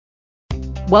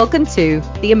Welcome to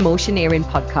the Emotioneering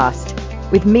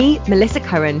podcast with me, Melissa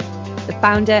Curran, the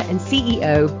founder and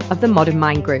CEO of the Modern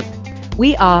Mind Group.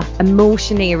 We are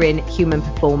emotioneering human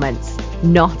performance,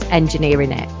 not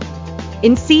engineering it.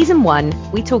 In season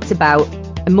 1, we talked about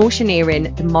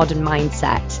emotioneering the modern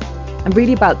mindset and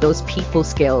really about those people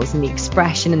skills and the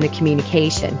expression and the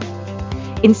communication.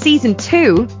 In season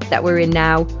 2 that we're in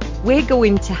now, we're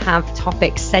going to have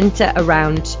topics center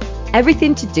around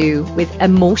everything to do with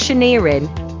emotioneering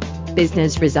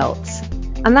business results.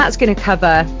 And that's going to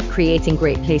cover creating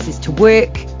great places to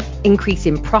work,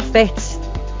 increasing profits,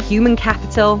 human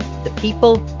capital, the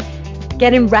people,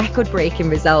 getting record-breaking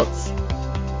results,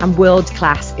 and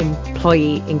world-class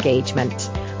employee engagement.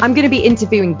 I'm going to be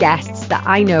interviewing guests that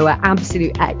I know are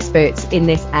absolute experts in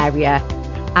this area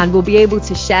and will be able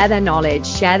to share their knowledge,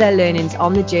 share their learnings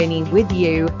on the journey with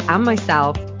you and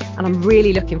myself. And I'm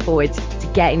really looking forward to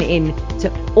getting into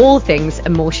all things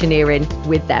emotioneering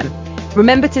with them.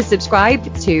 Remember to subscribe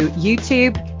to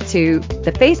YouTube, to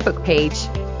the Facebook page,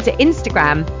 to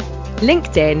Instagram,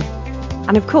 LinkedIn,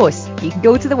 and of course, you can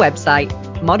go to the website,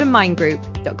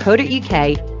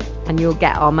 modernmindgroup.co.uk, and you'll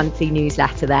get our monthly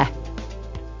newsletter there.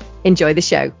 Enjoy the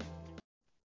show.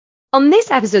 On this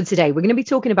episode today, we're going to be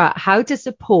talking about how to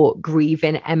support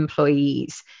grieving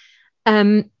employees.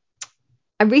 I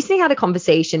recently had a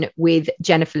conversation with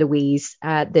Jennifer Louise,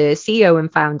 the CEO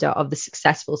and founder of the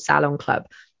Successful Salon Club.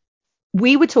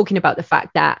 We were talking about the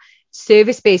fact that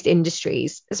service-based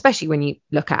industries, especially when you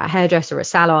look at a hairdresser or a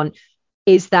salon,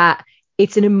 is that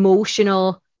it's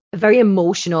a very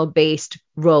emotional based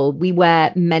role. We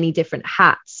wear many different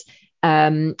hats.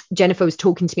 Jennifer was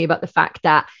talking to me about the fact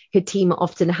that her team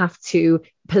often have to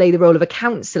play the role of a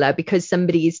counselor because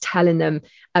somebody is telling them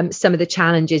some of the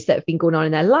challenges that have been going on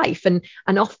in their life. And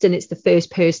often it's the first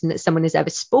person that someone has ever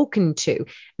spoken to.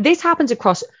 This happens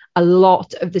across a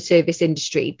lot of the service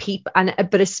industry,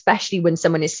 but especially when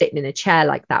someone is sitting in a chair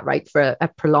like that, right, for a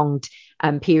prolonged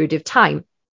period of time.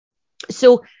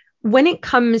 So when it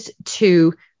comes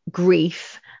to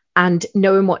grief and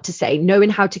knowing what to say, knowing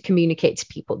how to communicate to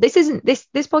people, this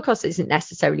podcast isn't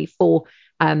necessarily for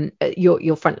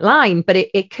your front line, but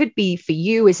it could be for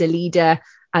you as a leader,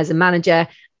 as a manager,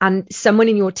 and someone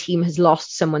in your team has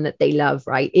lost someone that they love,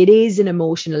 right? It is an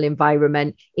emotional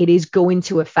environment. It is going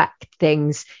to affect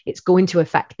things. It's going to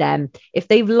affect them. If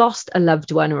they've lost a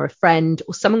loved one or a friend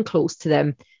or someone close to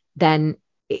them, then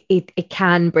it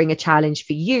can bring a challenge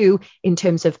for you in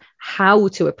terms of how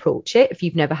to approach it if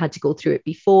you've never had to go through it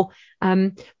before,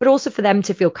 but also for them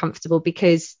to feel comfortable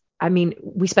because, I mean,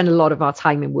 we spend a lot of our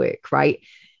time in work, right?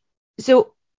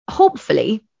 So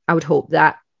hopefully, I would hope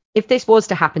that if this was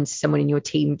to happen to someone in your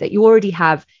team, that you already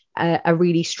have a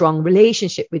really strong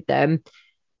relationship with them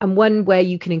and one where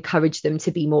you can encourage them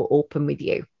to be more open with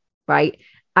you, right?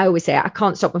 I always say I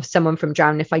can't stop someone from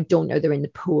drowning if I don't know they're in the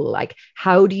pool. Like,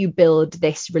 how do you build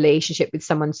this relationship with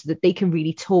someone so that they can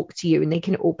really talk to you and they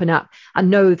can open up and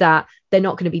know that they're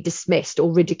not going to be dismissed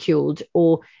or ridiculed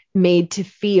or made to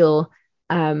feel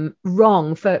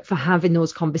wrong for having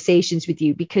those conversations with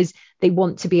you because they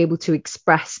want to be able to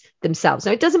express themselves.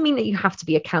 Now, it doesn't mean that you have to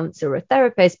be a counselor or a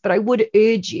therapist, but I would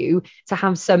urge you to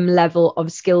have some level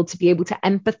of skill to be able to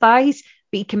empathize,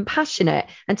 be compassionate,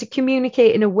 and to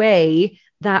communicate in a way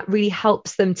that really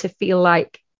helps them to feel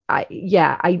like,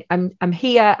 I'm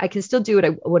here. I can still do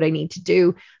what I need to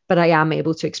do, but I am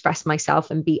able to express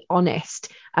myself and be honest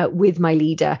with my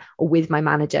leader or with my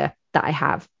manager that I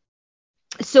have.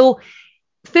 So,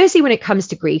 firstly, when it comes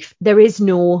to grief, there is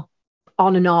no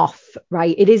on and off,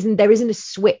 right? There isn't a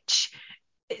switch.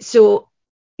 So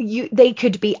they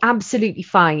could be absolutely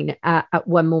fine at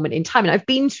one moment in time. And I've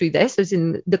been through this. I was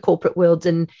in the corporate world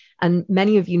and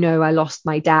many of you know I lost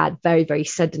my dad very, very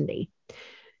suddenly.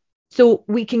 So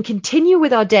we can continue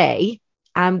with our day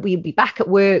and we'll be back at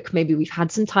work. Maybe we've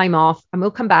had some time off and we'll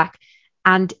come back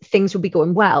and things will be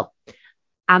going well.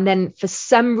 And then for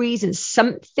some reason,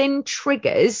 something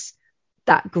triggers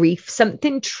that grief,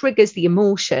 something triggers the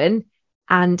emotion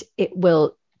and it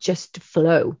will just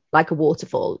flow like a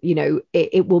waterfall. You know,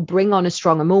 it will bring on a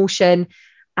strong emotion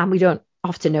and we don't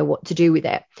often know what to do with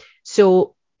it.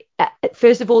 So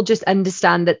first of all, just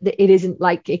understand that it isn't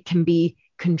like it can be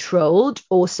controlled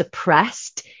or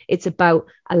suppressed. It's about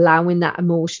allowing that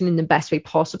emotion in the best way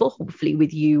possible, hopefully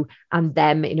with you and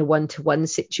them in a one-to-one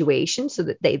situation so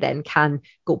that they then can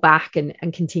go back and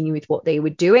continue with what they were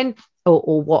doing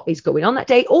or what is going on that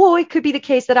day. Or it could be the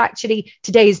case that actually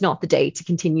today is not the day to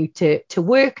continue to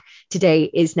work. Today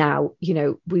is now, you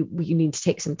know, you need to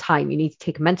take some time. You need to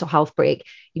take a mental health break.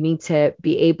 You need to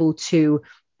be able to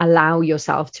allow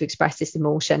yourself to express this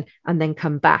emotion and then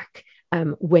come back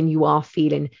when you are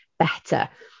feeling better.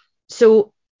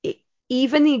 So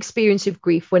even the experience of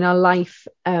grief when our life,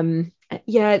 our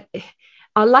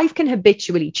life can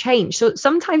habitually change. So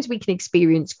sometimes we can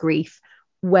experience grief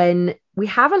when we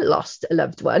haven't lost a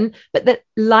loved one, but that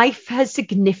life has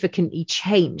significantly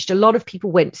changed. A lot of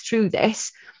people went through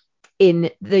this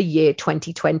in the year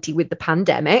 2020 with the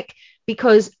pandemic,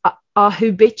 because our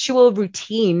habitual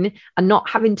routine and not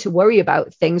having to worry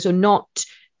about things or not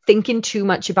thinking too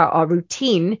much about our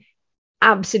routine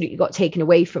absolutely got taken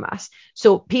away from us.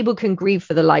 So people can grieve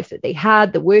for the life that they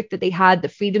had, the work that they had, the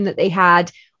freedom that they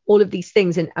had, all of these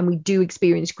things. And we do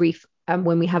experience grief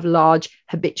when we have large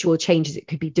habitual changes. It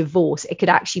could be divorce. It could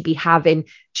actually be having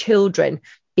children,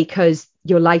 because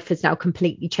your life has now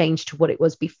completely changed to what it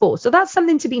was before. So that's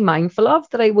something to be mindful of,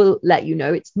 that I will let you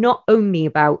know. It's not only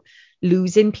about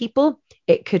losing people.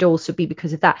 It could also be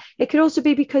because of that. It could also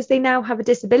be because they now have a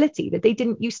disability that they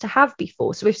didn't used to have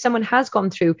before. So if someone has gone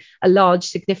through a large,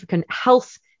 significant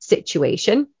health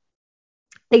situation,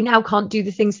 they now can't do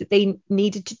the things that they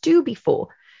needed to do before.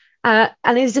 And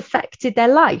it has affected their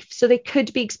life. So they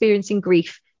could be experiencing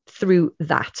grief through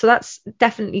that. So that's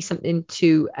definitely something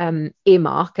to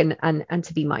earmark and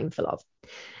to be mindful of.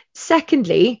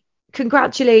 Secondly,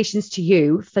 congratulations to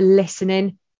you for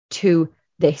listening to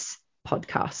this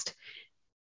podcast,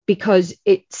 because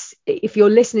if you're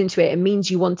listening to it, it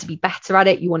means you want to be better at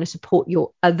it. You want to support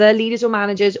your other leaders or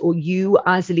managers, or you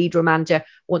as a leader or manager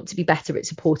want to be better at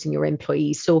supporting your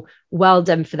employees. So well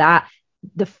done for that.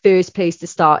 The first place to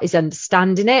start is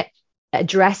understanding it,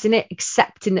 addressing it,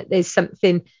 accepting that there's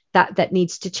something that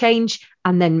needs to change,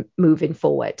 and then moving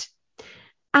forward.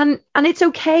 And it's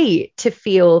okay to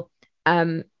feel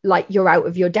like you're out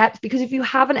of your depth, because if you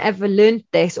haven't ever learned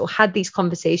this or had these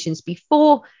conversations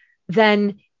before,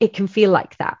 then it can feel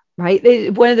like that,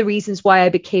 right? One of the reasons why I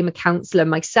became a counselor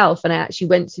myself, and I actually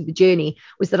went through the journey,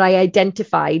 was that I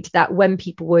identified that when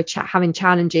people were having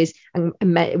challenges and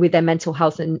with their mental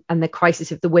health and the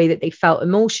crisis of the way that they felt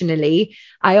emotionally,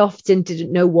 I often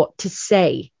didn't know what to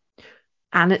say.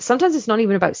 And sometimes it's not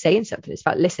even about saying something, it's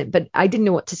about listening, but I didn't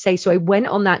know what to say. So I went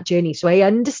on that journey. So I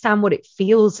understand what it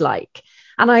feels like.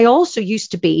 And I also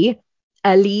used to be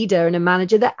a leader and a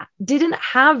manager that didn't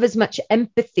have as much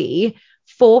empathy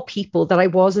for people that I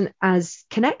wasn't as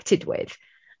connected with.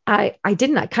 I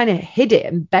kind of hid it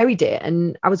and buried it.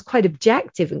 And I was quite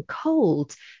objective and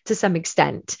cold to some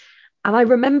extent. And I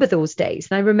remember those days.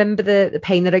 And I remember the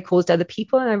pain that I caused other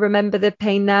people. And I remember the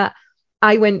pain that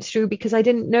I went through because I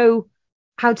didn't know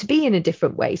how to be in a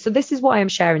different way. So this is why I'm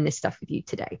sharing this stuff with you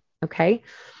today. Okay.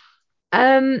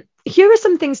 Here are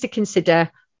some things to consider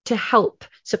to help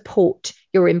support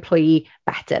your employee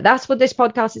better. That's what this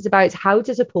podcast is about, is how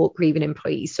to support grieving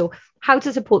employees. So how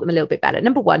to support them a little bit better.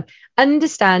 Number one,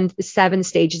 understand the 7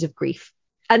 stages of grief.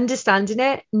 Understanding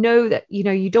it, know that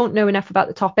you don't know enough about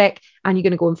the topic and you're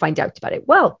going to go and find out about it.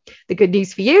 Well, the good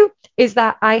news for you is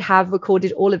that I have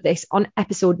recorded all of this on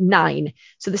episode 9.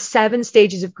 So the 7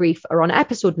 stages of grief are on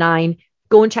episode 9.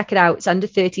 Go and check it out. It's under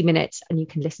 30 minutes and you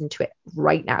can listen to it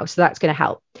right now. So that's going to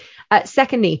help.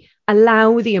 Secondly,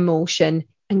 allow the emotion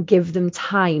and give them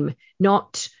time.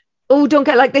 Not, oh, don't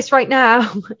get like this right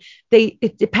now.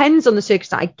 It depends on the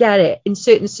circumstance. I get it. In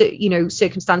certain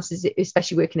circumstances,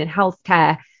 especially working in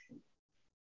healthcare,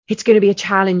 it's going to be a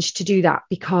challenge to do that,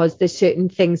 because there's certain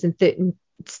things and certain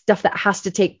stuff that has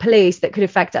to take place that could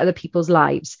affect other people's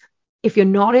lives. If you're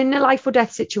not in a life or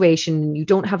death situation and you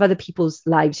don't have other people's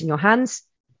lives in your hands,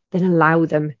 then allow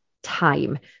them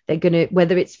time. They're going to,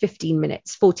 whether it's 15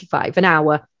 minutes, 45, an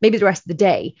hour, maybe the rest of the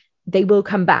day, they will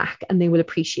come back and they will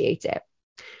appreciate it.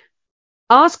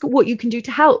 Ask what you can do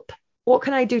to help. What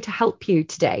can I do to help you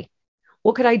today?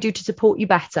 What could I do to support you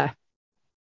better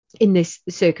in this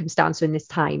circumstance or in this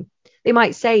time? They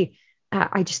might say,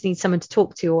 I just need someone to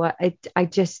talk to, or I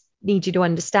just need you to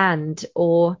understand,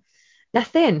 or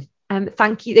nothing.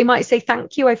 Thank you. They might say,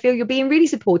 thank you. I feel you're being really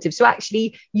supportive. So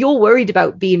actually you're worried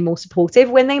about being more supportive,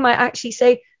 when they might actually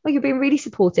say, oh, you're being really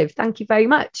supportive. Thank you very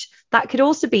much. That could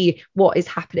also be what is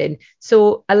happening.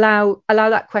 So allow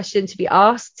that question to be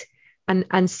asked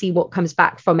and see what comes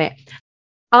back from it.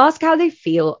 Ask how they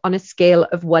feel on a scale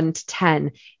of 1 to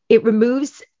 10. It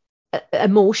removes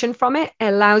emotion from it. It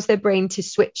allows their brain to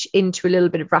switch into a little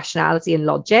bit of rationality and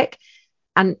logic,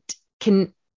 and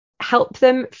can help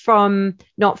them from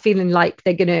not feeling like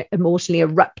they're going to emotionally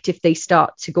erupt if they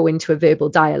start to go into a verbal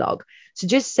dialogue. So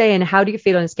just saying, how do you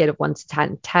feel on a scale of 1 to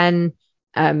 10? 10,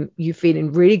 you're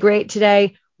feeling really great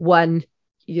today. 1,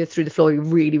 you're through the floor, you're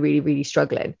really, really, really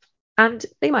struggling. And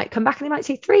they might come back and they might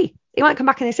say 3. They might come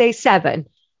back and they say 7.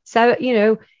 So,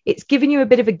 it's giving you a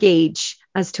bit of a gauge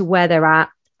as to where they're at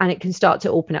and it can start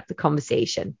to open up the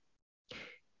conversation.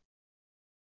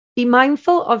 Be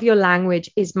mindful of your language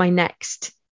is my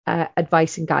next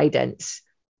advice and guidance.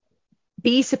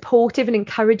 Be supportive and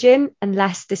encouraging and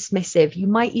less dismissive. You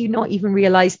not even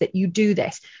realize that you do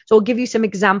this. So I'll give you some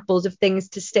examples of things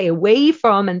to stay away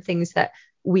from and things that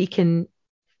we can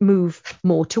move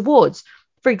more towards.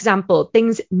 For example,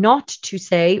 things not to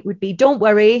say would be, don't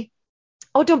worry,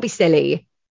 or don't be silly.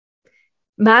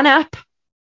 Man up.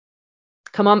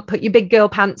 Come on, put your big girl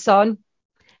pants on.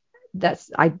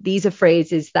 These are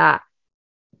phrases that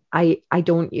I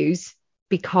don't use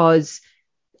because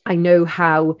I know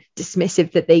how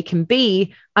dismissive that they can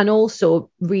be, and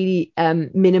also really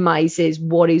minimizes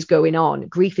what is going on.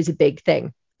 Grief is a big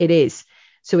thing. It is.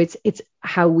 So it's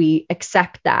how we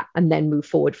accept that and then move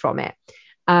forward from it.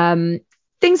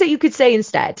 Things that you could say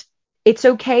instead. It's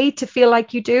okay to feel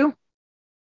like you do.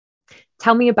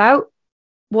 Tell me about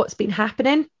what's been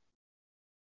happening.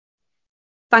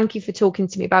 Thank you for talking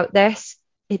to me about this.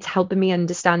 It's helping me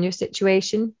understand your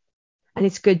situation, and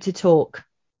it's good to talk.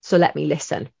 So let me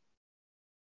listen.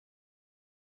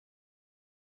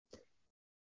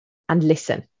 And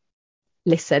listen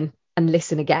and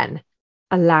listen again.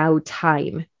 Allow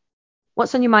time.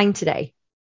 What's on your mind today?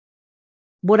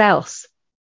 What else?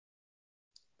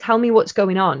 Tell me what's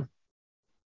going on.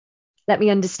 Let me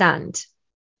understand.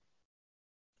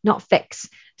 Not fix.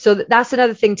 So that's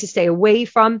another thing to stay away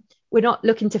from. We're not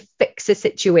looking to fix a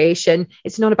situation.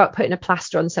 It's not about putting a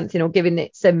plaster on something or giving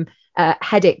it some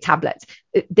headache tablets.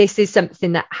 This is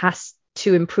something that has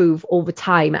to improve over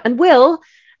time and will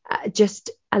just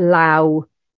allow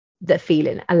the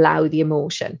feeling, allow the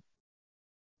emotion.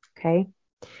 Okay.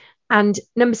 And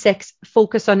number 6,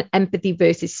 focus on empathy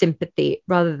versus sympathy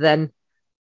rather than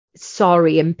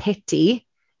sorry and pity.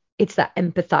 It's that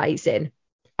empathizing.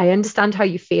 I understand how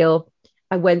you feel.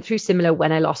 I went through similar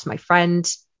when I lost my friend.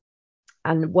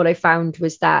 And what I found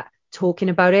was that talking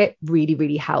about it really,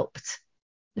 really helped.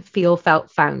 Feel,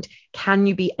 felt, found. Can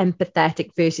you be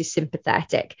empathetic versus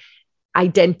sympathetic?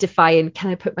 Identifying, can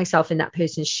I put myself in that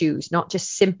person's shoes? Not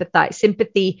just sympathize.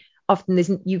 Sympathy often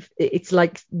isn't it's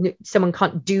like someone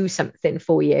can't do something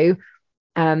for you.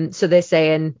 So they're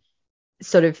saying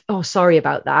sort of, oh, sorry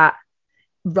about that,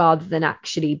 rather than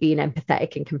actually being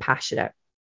empathetic and compassionate.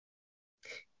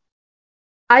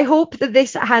 I hope that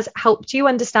this has helped you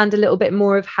understand a little bit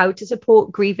more of how to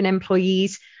support grieving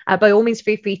employees. By all means,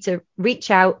 feel free to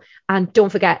reach out, and don't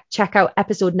forget, check out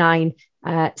episode 9,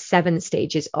 7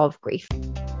 stages of grief.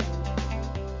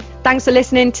 Thanks for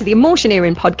listening to the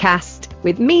Emotioneering podcast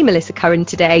with me, Melissa Curran,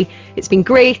 today. It's been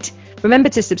great. Remember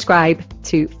to subscribe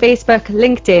to Facebook,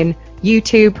 LinkedIn,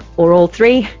 YouTube, or all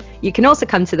 3. You can also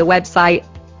come to the website,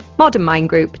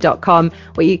 modernmindgroup.com,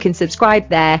 where you can subscribe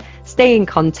there, stay in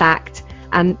contact,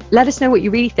 and let us know what you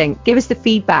really think. Give us the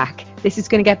feedback. This is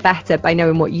going to get better by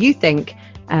knowing what you think.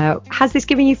 Has this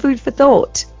given you food for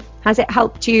thought? Has it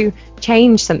helped you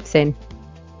change something?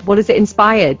 What has it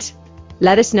inspired?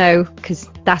 Let us know, because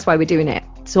that's why we're doing it.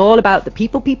 It's all about the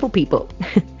people.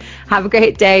 Have a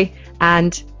great day,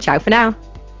 and ciao for now.